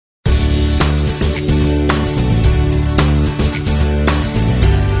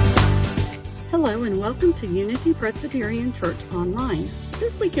Welcome to Unity Presbyterian Church Online.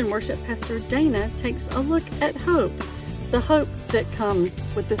 This week in worship, Pastor Dana takes a look at hope, the hope that comes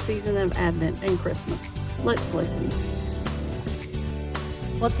with the season of Advent and Christmas. Let's listen.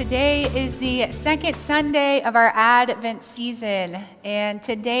 Well, today is the second Sunday of our Advent season, and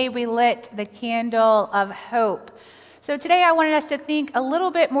today we lit the candle of hope. So today I wanted us to think a little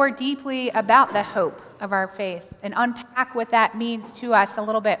bit more deeply about the hope of our faith and unpack what that means to us a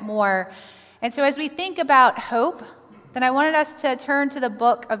little bit more. And so as we think about hope, then I wanted us to turn to the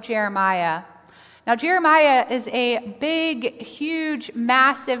book of Jeremiah. Now, Jeremiah is a big, huge,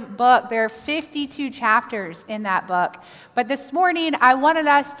 massive book. There are 52 chapters in that book. But this morning, I wanted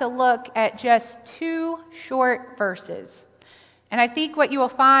us to look at just 2 short verses. And I think what you will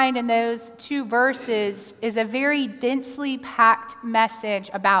find in those 2 verses is a very densely packed message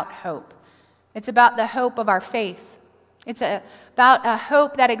about hope. It's about the hope of our faith. It's about a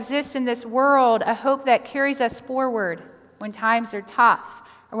hope that exists in this world, a hope that carries us forward when times are tough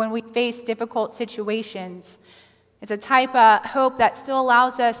or when we face difficult situations. It's a type of hope that still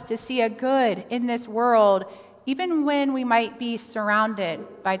allows us to see a good in this world, even when we might be surrounded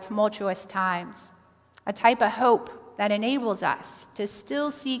by tumultuous times. A type of hope that enables us to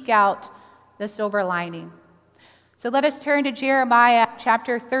still seek out the silver lining. So let us turn to Jeremiah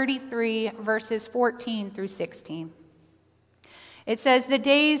chapter 33, verses 14 through 16. It says, "The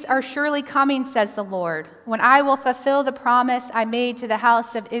days are surely coming, says the Lord, when I will fulfill the promise I made to the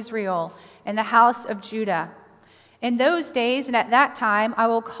house of Israel and the house of Judah. In those days and at that time, I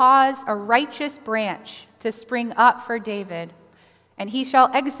will cause a righteous branch to spring up for David, and he shall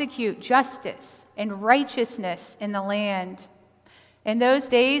execute justice and righteousness in the land. In those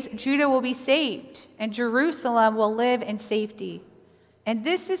days, Judah will be saved, and Jerusalem will live in safety. And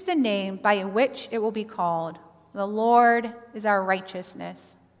this is the name by which it will be called: the Lord is our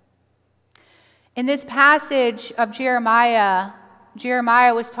righteousness." In this passage of Jeremiah,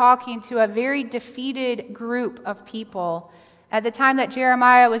 Jeremiah was talking to a very defeated group of people. At the time that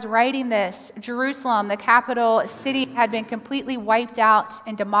Jeremiah was writing this, Jerusalem, the capital city, had been completely wiped out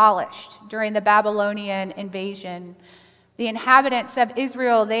and demolished during the Babylonian invasion. The inhabitants of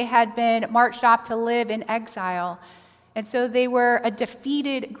Israel, they had been marched off to live in exile. And so they were a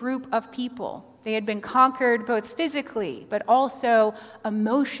defeated group of people. They had been conquered both physically, but also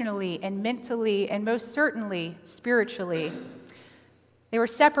emotionally and mentally, and most certainly spiritually. They were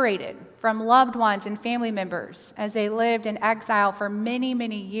separated from loved ones and family members as they lived in exile for many,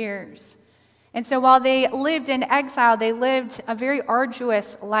 many years. And so while they lived in exile, they lived a very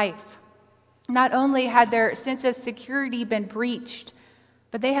arduous life. Not only had their sense of security been breached,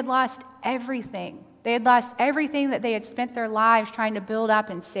 but they had lost everything. They had lost everything that they had spent their lives trying to build up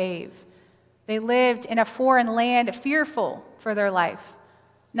and save. They lived in a foreign land, fearful for their life,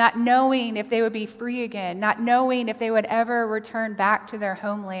 not knowing if they would be free again, not knowing if they would ever return back to their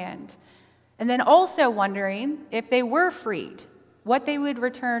homeland, and then also wondering if they were freed, what they would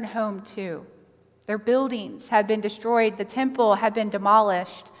return home to. Their buildings had been destroyed, the temple had been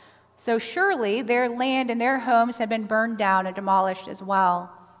demolished, so surely their land and their homes had been burned down and demolished as well.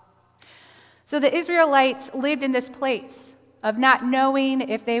 So the Israelites lived in this place of not knowing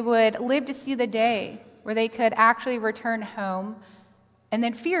if they would live to see the day where they could actually return home, and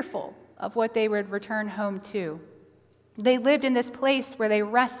then fearful of what they would return home to. They lived in this place where they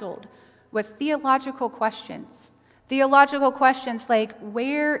wrestled with theological questions like,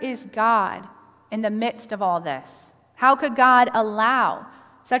 where is God in the midst of all this? How could God allow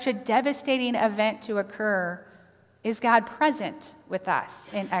such a devastating event to occur? Is God present with us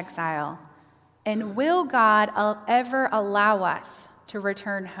in exile? And will God ever allow us to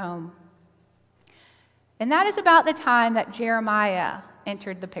return home? And that is about the time that Jeremiah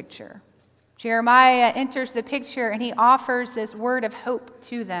entered the picture. Jeremiah enters the picture and he offers this word of hope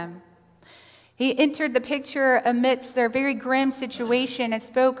to them. He entered the picture amidst their very grim situation and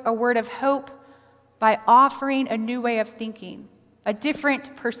spoke a word of hope by offering a new way of thinking, a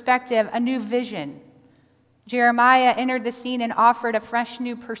different perspective, a new vision. Jeremiah entered the scene and offered a fresh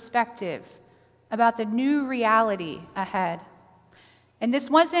new perspective about the new reality ahead. And this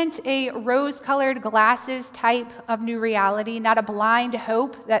wasn't a rose-colored glasses type of new reality, not a blind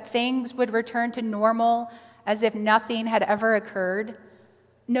hope that things would return to normal as if nothing had ever occurred.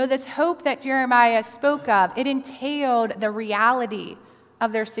 No, this hope that Jeremiah spoke of, it entailed the reality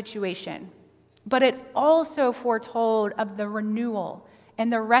of their situation, but it also foretold of the renewal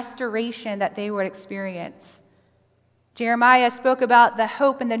and the restoration that they would experience. Jeremiah spoke about the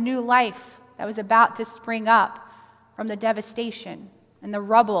hope and the new life that was about to spring up from the devastation and the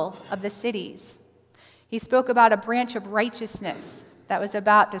rubble of the cities. He spoke about a branch of righteousness that was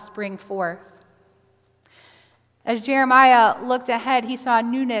about to spring forth. As Jeremiah looked ahead, he saw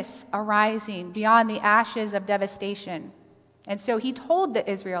newness arising beyond the ashes of devastation. And so he told the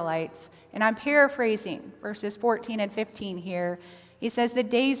Israelites, and I'm paraphrasing verses 14 and 15 here, he says, "The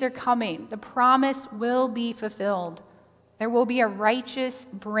days are coming, the promise will be fulfilled. There will be a righteous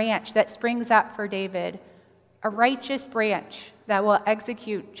branch that springs up for David, a righteous branch that will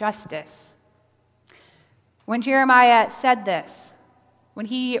execute justice." When Jeremiah said this, when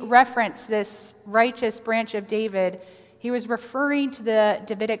he referenced this righteous branch of David, he was referring to the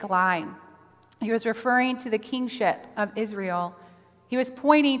Davidic line. He was referring to the kingship of Israel. He was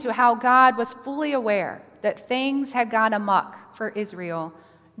pointing to how God was fully aware that things had gone amok for Israel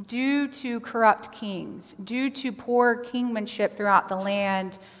due to corrupt kings, due to poor kingmanship throughout the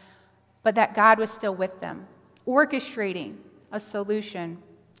land, but that God was still with them, orchestrating a solution,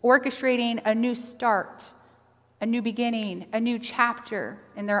 orchestrating a new start, a new beginning, a new chapter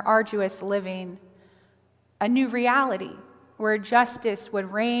in their arduous living, a new reality where justice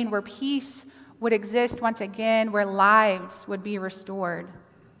would reign, where peace would exist once again, where lives would be restored.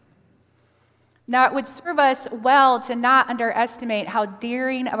 Now, it would serve us well to not underestimate how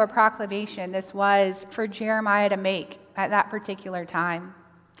daring of a proclamation this was for Jeremiah to make at that particular time.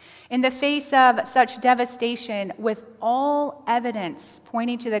 In the face of such devastation, with all evidence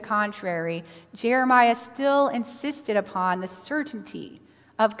pointing to the contrary, Jeremiah still insisted upon the certainty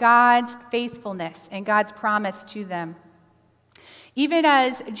of God's faithfulness and God's promise to them. Even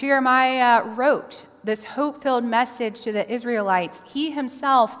as Jeremiah wrote this hope-filled message to the Israelites, he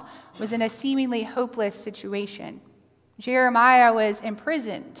himself was in a seemingly hopeless situation. Jeremiah was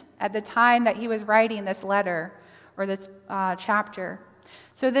imprisoned at the time that he was writing this letter or this chapter.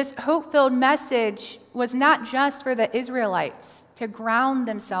 So this hope-filled message was not just for the Israelites to ground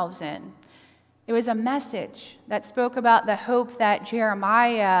themselves in. It was a message that spoke about the hope that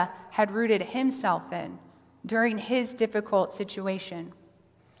Jeremiah had rooted himself in during his difficult situation.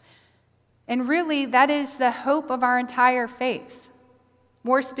 And really, that is the hope of our entire faith.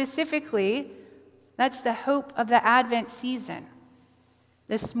 More specifically, that's the hope of the Advent season.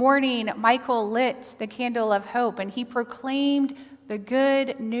 This morning, Michael lit the candle of hope, and he proclaimed the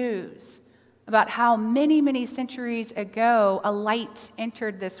good news about how many, many centuries ago a light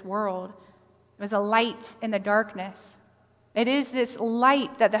entered this world. It was a light in the darkness. It is this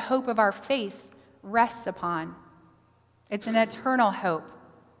light that the hope of our faith rests upon. It's an eternal hope,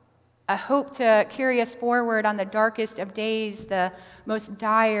 a hope to carry us forward on the darkest of days, the most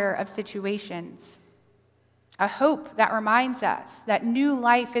dire of situations, a hope that reminds us that new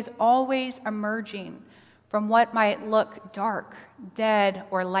life is always emerging from what might look dark, dead,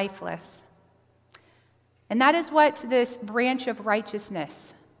 or lifeless. And that is what this branch of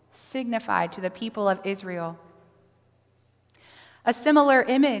righteousness signified to the people of Israel. A similar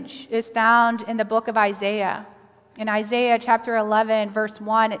image is found in the book of Isaiah. In Isaiah chapter 11, verse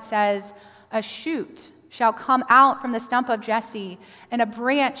 1, it says, "A shoot shall come out from the stump of Jesse, and a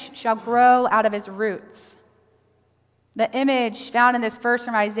branch shall grow out of his roots." The image found in this verse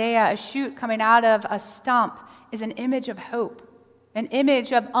from Isaiah, a shoot coming out of a stump, is an image of hope, an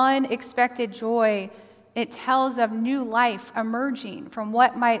image of unexpected joy. It tells of new life emerging from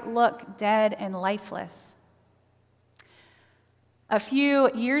what might look dead and lifeless. A few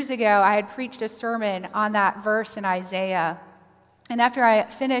years ago, I had preached a sermon on that verse in Isaiah. And after I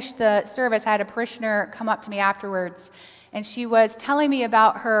finished the service, I had a parishioner come up to me afterwards, and she was telling me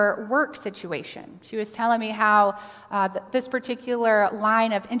about her work situation. She was telling me how this particular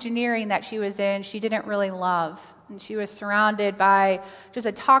line of engineering that she was in, she didn't really love. And she was surrounded by just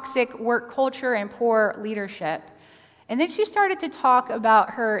a toxic work culture and poor leadership. And then she started to talk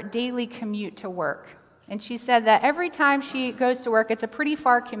about her daily commute to work. And she said that every time she goes to work, it's a pretty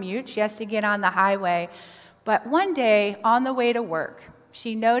far commute. She has to get on the highway. But one day, on the way to work,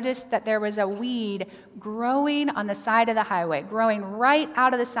 she noticed that there was a weed growing on the side of the highway, growing right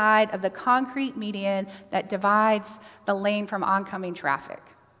out of the side of the concrete median that divides the lane from oncoming traffic.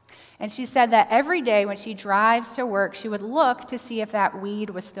 And she said that every day when she drives to work, she would look to see if that weed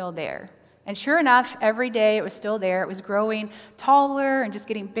was still there. And sure enough, every day it was still there. It was growing taller and just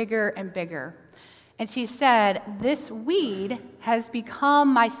getting bigger and bigger. And she said, "This weed has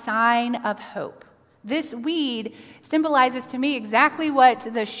become my sign of hope. This weed symbolizes to me exactly what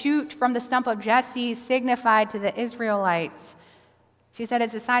the shoot from the stump of Jesse signified to the Israelites." She said,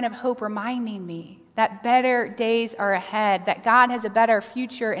 "It's a sign of hope reminding me that better days are ahead, that God has a better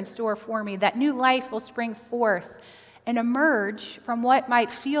future in store for me, that new life will spring forth and emerge from what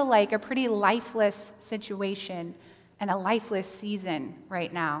might feel like a pretty lifeless situation and a lifeless season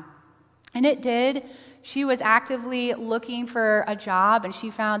right now." And it did. She was actively looking for a job, and she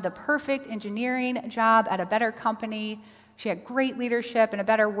found the perfect engineering job at a better company. She had great leadership and a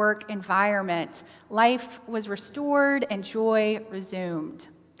better work environment. Life was restored and joy resumed.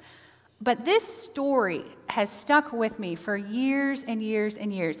 But this story has stuck with me for years and years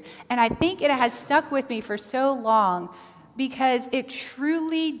and years. And I think it has stuck with me for so long because it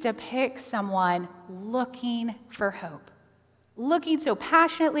truly depicts someone looking for hope, looking so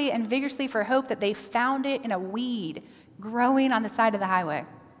passionately and vigorously for hope that they found it in a weed growing on the side of the highway.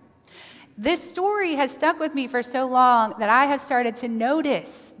 This story has stuck with me for so long that I have started to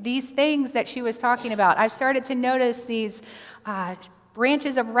notice these things that she was talking about. I've started to notice these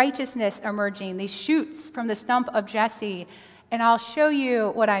branches of righteousness emerging, these shoots from the stump of Jesse, and I'll show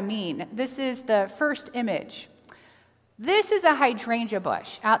you what I mean. This is the first image. This is a hydrangea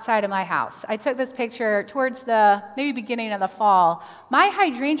bush outside of my house. I took this picture towards the maybe beginning of the fall. My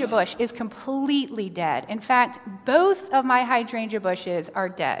hydrangea bush is completely dead. In fact, both of my hydrangea bushes are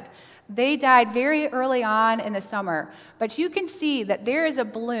dead. They died very early on in the summer, but you can see that there is a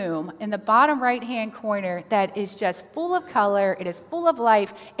bloom in the bottom right-hand corner that is just full of color. It is full of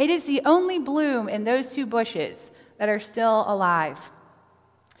life. It is the only bloom in those two bushes that are still alive.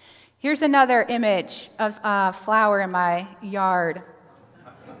 Here's another image of a flower in my yard.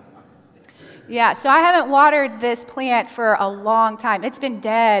 Yeah, so I haven't watered this plant for a long time. It's been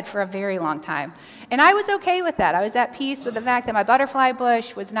dead for a very long time. And I was okay with that. I was at peace with the fact that my butterfly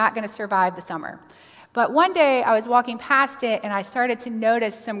bush was not going to survive the summer. But one day I was walking past it and I started to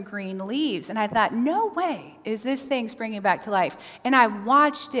notice some green leaves. And I thought, no way is this thing springing back to life. And I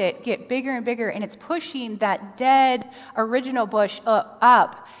watched it get bigger and bigger, and it's pushing that dead original bush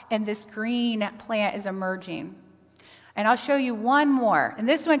up, and this green plant is emerging. And I'll show you one more, and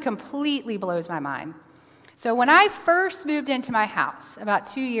this one completely blows my mind. So when I first moved into my house about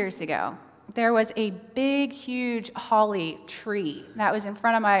 2 years ago, there was a big, huge holly tree that was in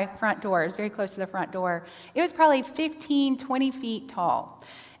front of my front door. It was very close to the front door. It was probably 15, 20 feet tall.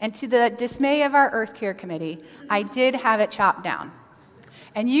 And to the dismay of our Earth Care Committee, I did have it chopped down.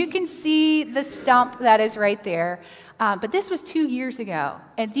 And you can see the stump that is right there. But this was 2 years ago,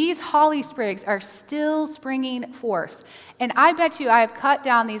 and these holly sprigs are still springing forth. And I bet you I've cut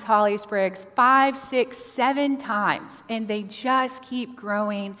down these holly sprigs 5, 6, 7 times, and they just keep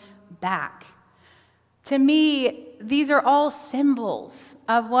growing back. To me, these are all symbols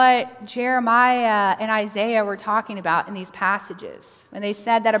of what Jeremiah and Isaiah were talking about in these passages, when they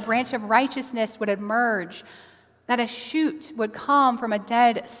said that a branch of righteousness would emerge, that a shoot would come from a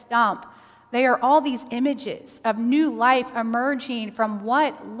dead stump. They are all these images of new life emerging from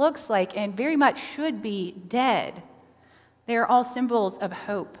what looks like and very much should be dead. They are all symbols of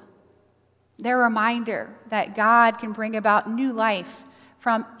hope. They're a reminder that God can bring about new life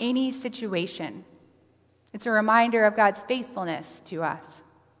from any situation. It's a reminder of God's faithfulness to us.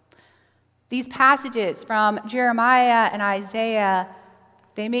 These passages from Jeremiah and Isaiah,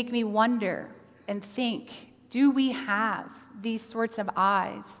 they make me wonder and think, do we have these sorts of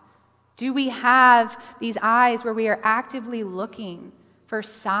eyes? Do we have these eyes where we are actively looking for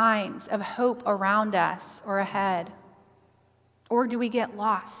signs of hope around us or ahead? Or do we get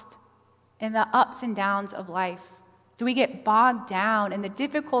lost in the ups and downs of life? Do we get bogged down in the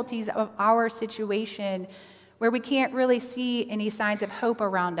difficulties of our situation where we can't really see any signs of hope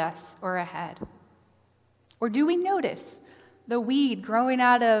around us or ahead? Or do we notice the weed growing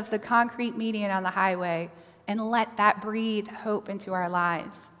out of the concrete median on the highway and let that breathe hope into our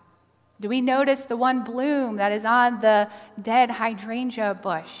lives? Do we notice the one bloom that is on the dead hydrangea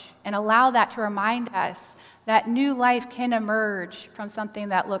bush and allow that to remind us that new life can emerge from something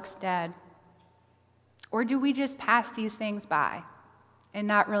that looks dead? Or do we just pass these things by and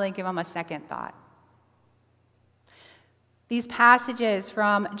not really give them a second thought? These passages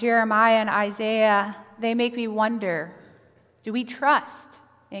from Jeremiah and Isaiah, they make me wonder, do we trust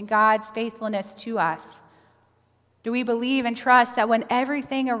in God's faithfulness to us? Do we believe and trust that when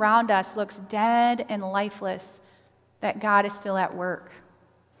everything around us looks dead and lifeless, that God is still at work?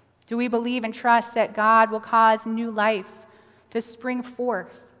 Do we believe and trust that God will cause new life to spring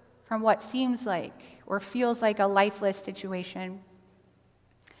forth from what seems like or feels like a lifeless situation?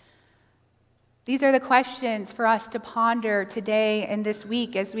 These are the questions for us to ponder today and this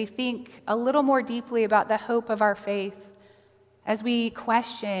week as we think a little more deeply about the hope of our faith, as we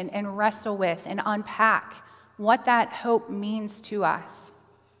question and wrestle with and unpack what that hope means to us.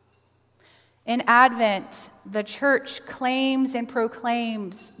 In Advent, the church claims and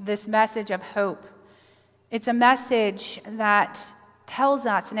proclaims this message of hope. It's a message that tells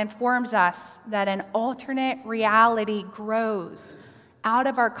us and informs us that an alternate reality grows out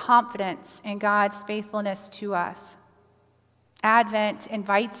of our confidence in God's faithfulness to us. Advent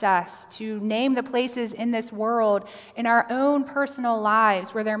invites us to name the places in this world, in our own personal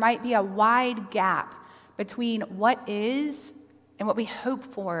lives, where there might be a wide gap between what is and what we hope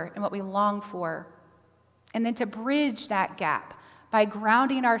for and what we long for. And then to bridge that gap by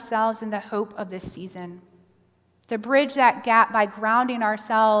grounding ourselves in the hope of this season. To bridge that gap by grounding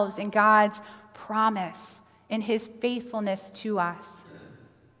ourselves in God's promise, in his faithfulness to us.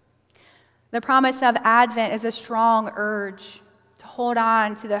 The promise of Advent is a strong urge to hold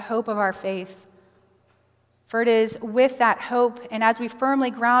on to the hope of our faith. For it is with that hope, and as we firmly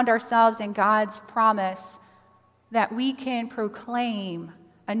ground ourselves in God's promise, that we can proclaim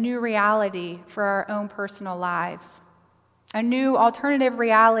a new reality for our own personal lives. A new alternative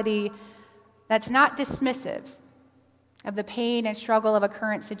reality that's not dismissive of the pain and struggle of a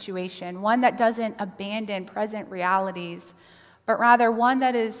current situation, one that doesn't abandon present realities, but rather one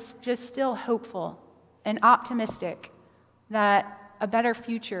that is just still hopeful and optimistic that a better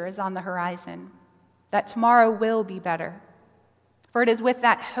future is on the horizon, that tomorrow will be better. For it is with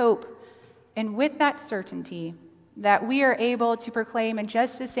that hope and with that certainty that we are able to proclaim in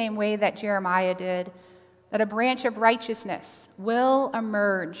just the same way that Jeremiah did, that a branch of righteousness will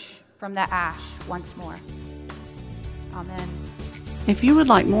emerge from the ash once more. Amen. If you would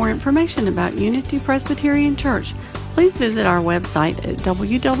like more information about Unity Presbyterian Church, please visit our website at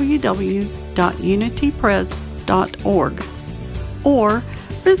www.unitypres.org or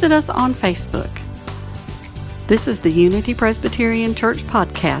visit us on Facebook. This is the Unity Presbyterian Church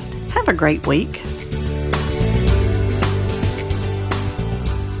podcast. Have a great week.